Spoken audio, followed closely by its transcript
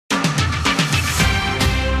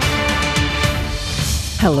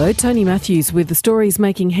Hello, Tony Matthews with the stories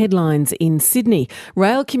making headlines in Sydney.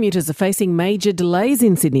 Rail commuters are facing major delays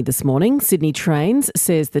in Sydney this morning. Sydney Trains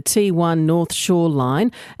says the T1 North Shore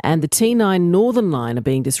line and the T9 Northern line are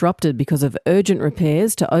being disrupted because of urgent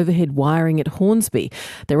repairs to overhead wiring at Hornsby.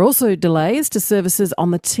 There are also delays to services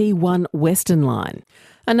on the T1 Western line.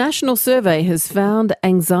 A national survey has found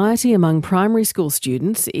anxiety among primary school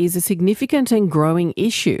students is a significant and growing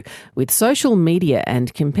issue, with social media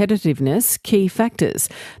and competitiveness key factors.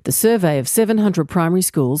 The survey of 700 primary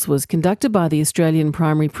schools was conducted by the Australian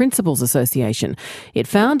Primary Principals Association. It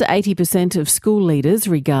found 80% of school leaders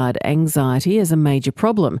regard anxiety as a major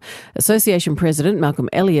problem. Association President Malcolm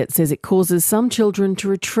Elliott says it causes some children to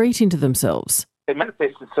retreat into themselves. It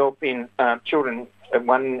manifests itself in children at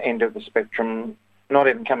one end of the spectrum not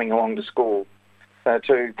even coming along to school,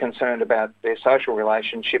 too concerned about their social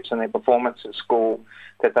relationships and their performance at school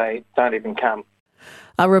that they don't even come.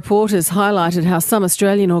 Our report has highlighted how some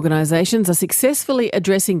Australian organisations are successfully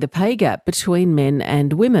addressing the pay gap between men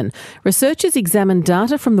and women. Researchers examined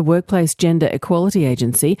data from the Workplace Gender Equality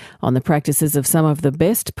Agency on the practices of some of the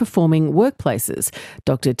best performing workplaces.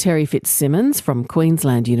 Dr Terry Fitzsimmons from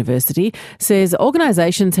Queensland University says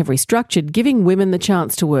organisations have restructured, giving women the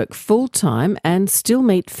chance to work full-time and still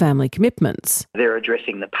meet family commitments. They're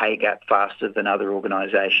addressing the pay gap faster than other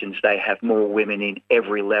organisations. They have more women in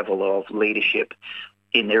every level of leadership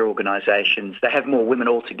in their organisations. They have more women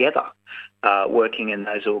altogether working in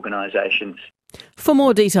those organisations. For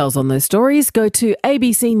more details on those stories, go to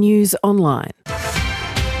ABC News Online.